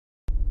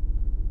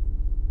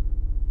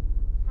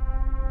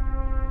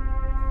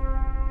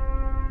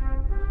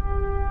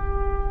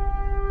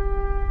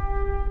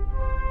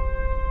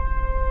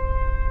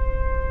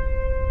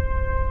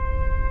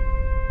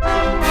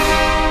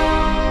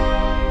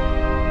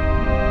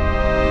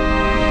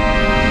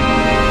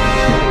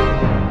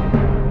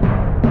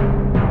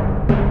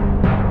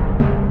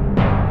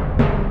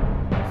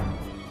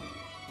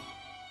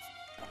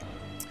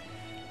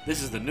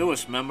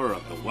newest member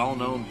of the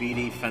well-known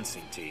BD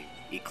fencing team,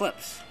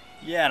 Eclipse.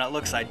 Yeah, and it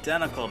looks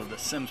identical to the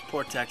Sims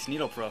Portex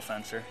Needle Pro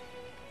fencer.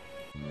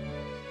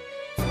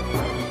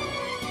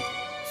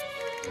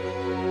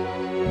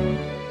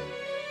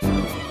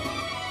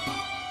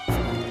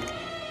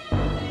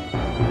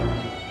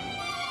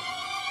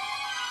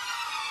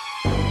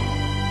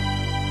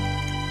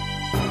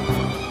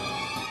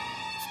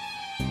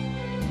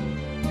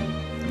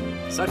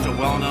 Such a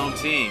well-known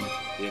team,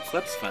 the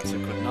Eclipse fencer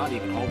could not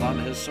even hold on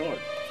to his sword.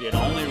 If he had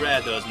only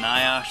read those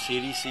NIOSH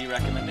CDC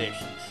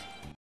recommendations.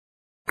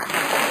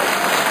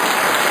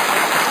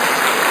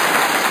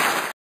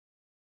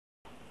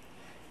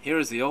 Here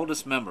is the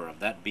oldest member of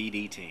that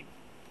BD team.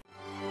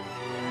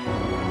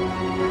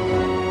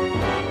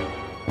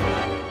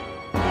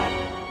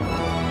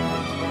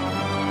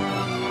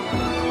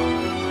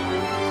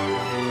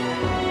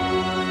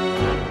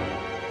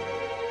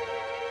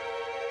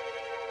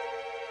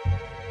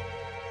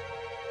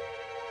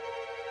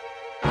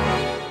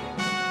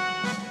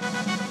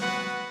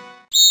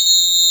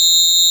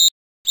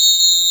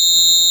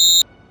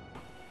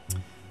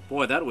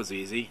 Boy, that was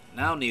easy.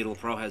 Now Needle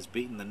Pro has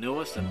beaten the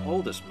newest and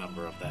oldest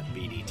member of that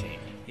BD team.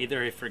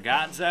 Either he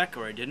forgot Zek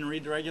or he didn't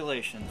read the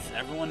regulations.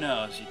 Everyone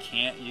knows you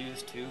can't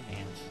use two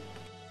hands.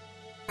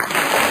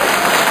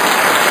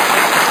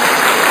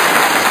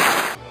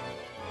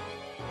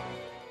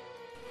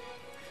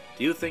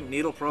 Do you think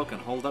Needle Pro can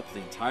hold up the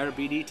entire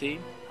BD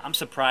team? I'm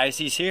surprised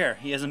he's here.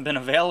 He hasn't been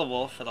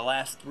available for the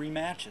last 3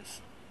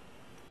 matches.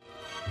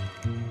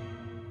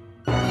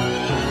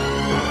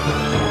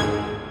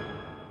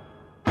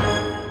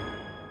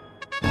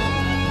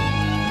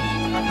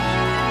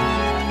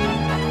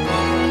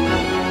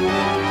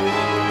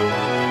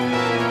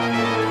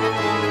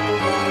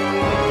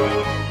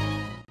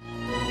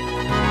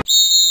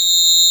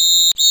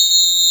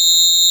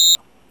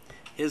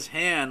 His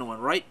hand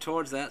went right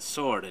towards that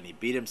sword and he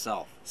beat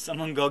himself.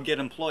 Someone go get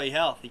employee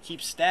health. He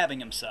keeps stabbing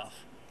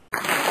himself.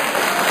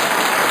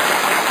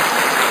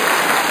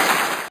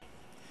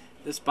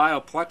 This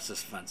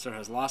Bioplexus fencer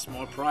has lost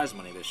more prize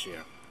money this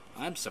year.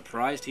 I'm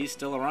surprised he's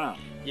still around.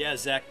 Yeah,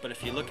 Zek, but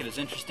if you look at his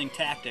interesting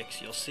tactics,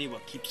 you'll see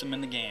what keeps him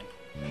in the game.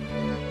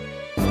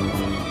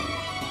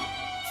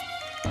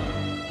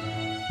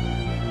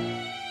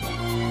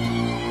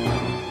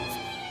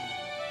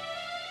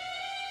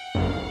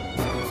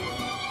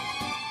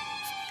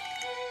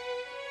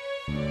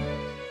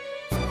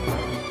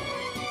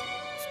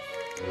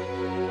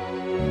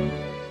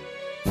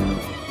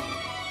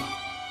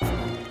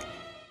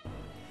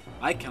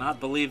 I cannot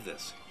believe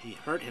this. He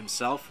hurt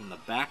himself from the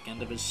back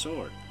end of his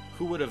sword.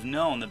 Who would have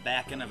known the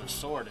back end of a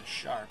sword is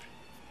sharp?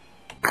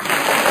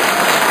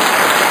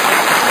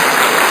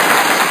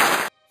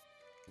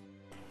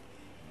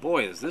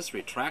 Boy, is this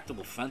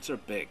retractable fencer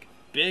big.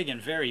 Big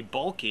and very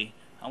bulky.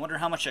 I wonder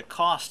how much it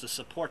costs to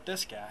support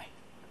this guy.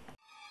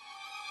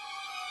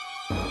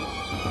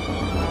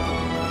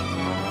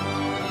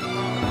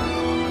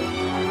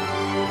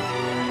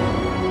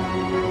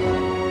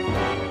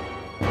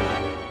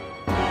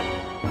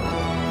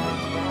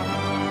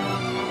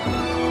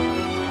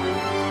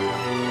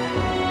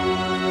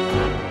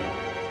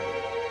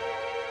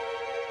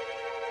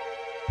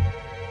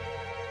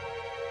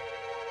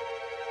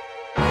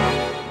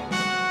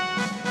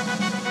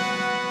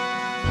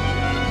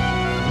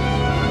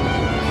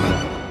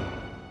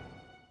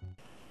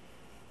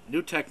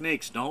 New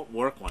techniques don't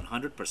work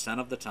 100%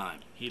 of the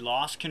time. He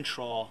lost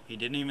control. He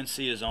didn't even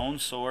see his own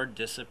sword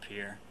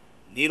disappear.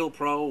 Needle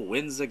Pro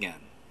wins again.